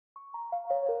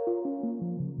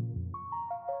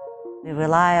We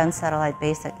rely on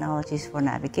satellite-based technologies for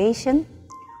navigation,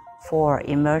 for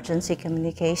emergency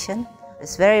communication.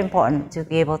 It's very important to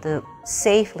be able to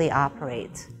safely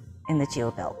operate in the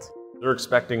geobelt. They're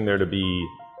expecting there to be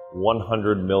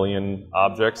 100 million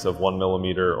objects of 1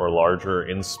 millimeter or larger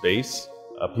in space.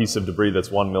 A piece of debris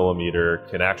that's 1 millimeter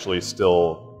can actually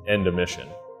still end a mission.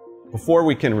 Before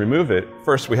we can remove it,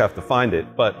 first we have to find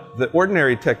it. But the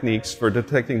ordinary techniques for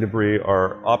detecting debris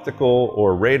are optical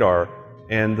or radar,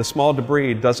 and the small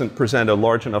debris doesn't present a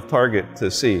large enough target to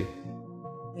see.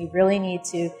 We really need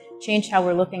to change how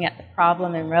we're looking at the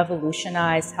problem and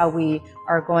revolutionize how we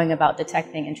are going about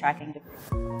detecting and tracking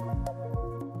debris.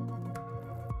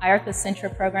 IARPA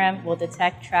SINTRA program will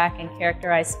detect, track, and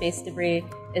characterize space debris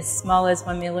as small as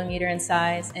 1 millimeter in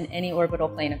size in any orbital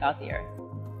plane about the Earth.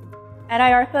 At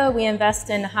IARPA, we invest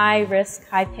in high-risk,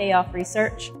 high-payoff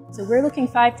research. So we're looking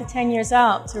 5 to 10 years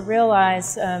out to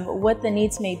realize what the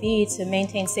needs may be to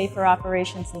maintain safer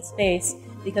operations in space,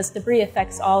 because debris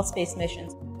affects all space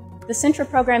missions. The SINTRA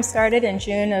program started in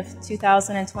June of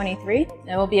 2023.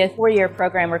 It will be a 4-year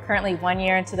program. We're currently 1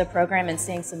 year into the program and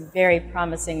seeing some very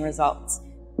promising results.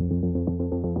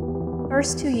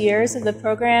 First 2 years of the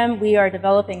program, we are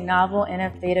developing novel,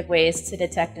 innovative ways to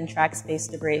detect and track space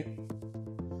debris.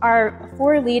 Our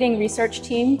 4 leading research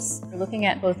teams are looking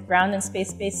at both ground and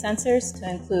space-based sensors to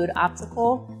include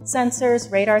optical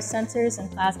sensors, radar sensors, and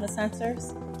plasma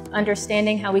sensors.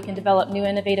 Understanding how we can develop new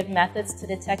innovative methods to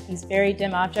detect these very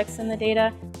dim objects in the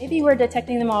data. Maybe we're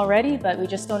detecting them already, but we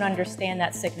just don't understand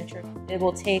that signature. It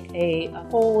will take a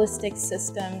holistic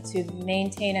system to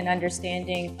maintain an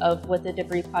understanding of what the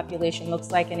debris population looks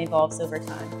like and evolves over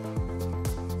time.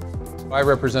 I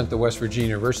represent the West Virginia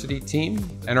University team,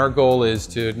 and our goal is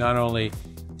to not only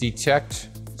detect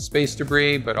space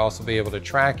debris, but also be able to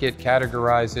track it,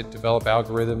 categorize it, develop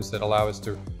algorithms that allow us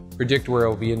to predict where it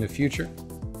will be in the future.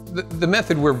 The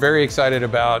method we're very excited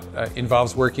about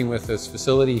involves working with this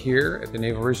facility here at the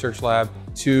Naval Research Lab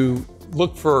to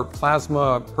look for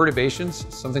plasma perturbations,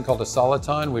 something called a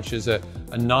soliton, which is a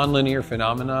nonlinear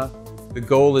phenomena. The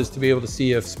goal is to be able to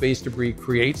see if space debris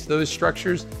creates those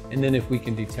structures, and then if we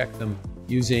can detect them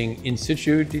using in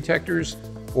situ detectors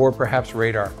or perhaps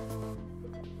radar.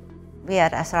 We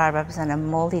at SRI represent a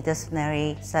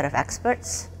multidisciplinary set of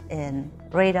experts in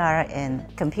radar, in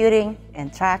computing, in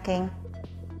tracking.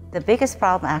 The biggest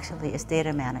problem actually is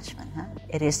data management.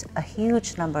 It is a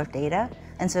huge number of data,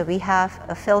 and so we have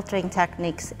filtering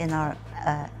techniques in our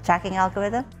tracking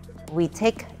algorithm. We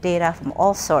take data from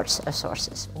all sorts of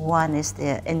sources. One is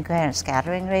the incoherent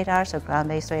scattering radars, or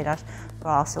ground-based radars.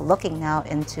 We're also looking now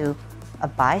into a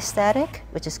bistatic,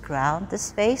 which is ground to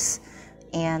space,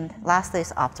 and lastly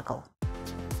is optical.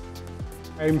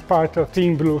 I'm part of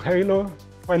Team Blue Halo.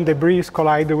 When debris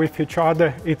collide with each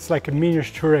other, it's like a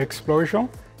miniature explosion,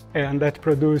 and that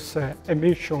produces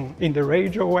emission in the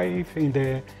radio wave, in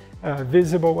the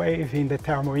visible wave, in the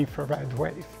thermo-infrared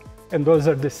wave. And those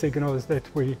are the signals that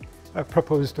we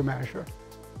propose to measure.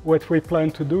 What we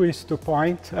plan to do is to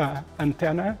point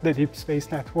antenna, the Deep Space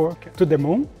Network, to the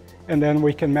moon, and then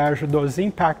we can measure those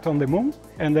impacts on the moon,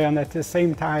 and then at the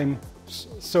same time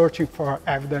searching for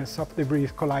evidence of debris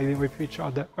colliding with each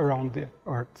other around the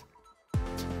Earth.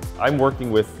 I'm working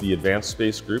with the Advanced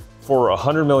Space Group. For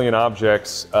 100 million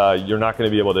objects, you're not going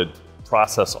to be able to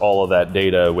process all of that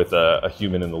data with a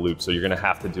human in the loop, so you're going to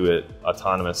have to do it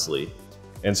autonomously.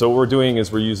 And so what we're doing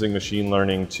is we're using machine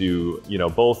learning to,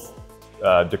 both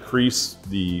decrease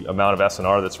the amount of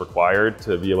SNR that's required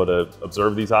to be able to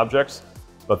observe these objects,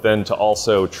 but then to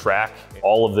also track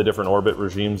all of the different orbit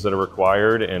regimes that are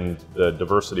required and the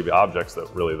diversity of objects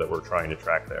that we're trying to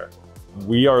track there.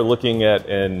 We are looking at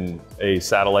a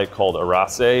satellite called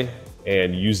IARPA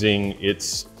and using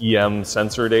its EM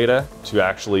sensor data to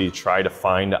actually try to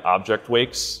find object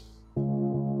wakes.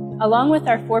 Along with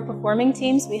our 4 performing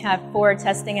teams, we have 4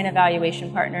 testing and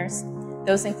evaluation partners.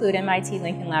 Those include MIT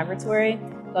Lincoln Laboratory,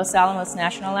 Los Alamos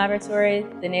National Laboratory,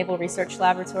 the Naval Research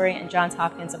Laboratory, and Johns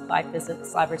Hopkins Applied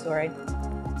Physics Laboratory.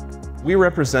 We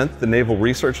represent the Naval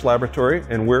Research Laboratory,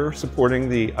 and we're supporting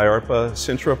the IARPA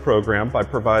SINTRA program by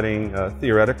providing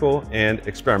theoretical and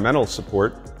experimental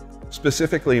support.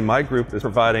 Specifically, my group is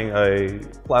providing a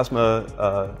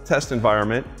plasma test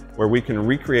environment where we can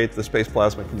recreate the space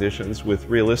plasma conditions with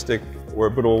realistic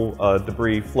orbital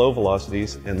debris flow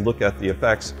velocities and look at the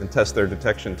effects and test their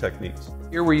detection techniques.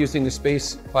 Here we're using the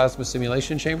Space Plasma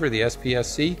Simulation Chamber, the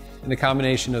SPSC, and the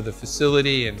combination of the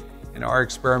facility and our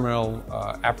experimental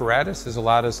apparatus has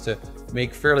allowed us to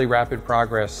make fairly rapid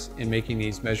progress in making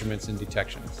these measurements and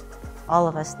detections. all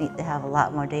of us need to have a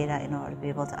lot more data in order to be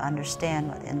able to understand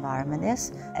what the environment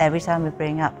is. Every time we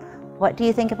bring up, what do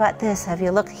you think about this? Have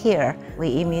you looked here?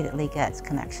 We immediately get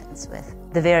connections with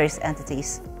the various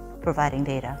entities providing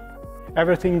data.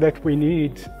 Everything that we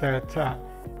need that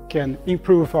can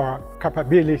improve our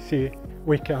capability,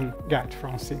 we can get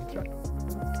from Sintra.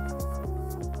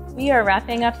 We are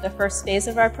wrapping up the first phase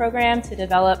of our program to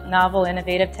develop novel,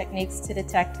 innovative techniques to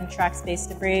detect and track space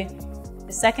debris.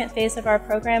 The second phase of our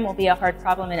program will be a hard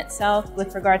problem in itself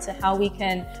with regard to how we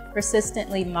can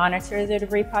persistently monitor the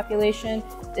debris population.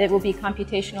 It will be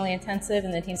computationally intensive,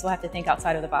 and the teams will have to think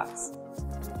outside of the box.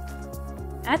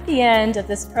 At the end of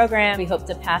this program, we hope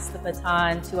to pass the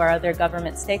baton to our other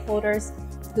government stakeholders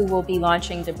who will be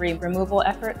launching debris removal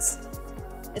efforts.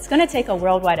 It's going to take a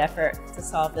worldwide effort to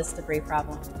solve this debris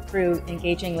problem. Through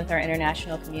engaging with our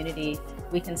international community,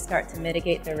 we can start to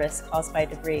mitigate the risk caused by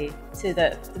debris to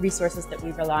the resources that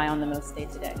we rely on the most day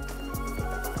to day.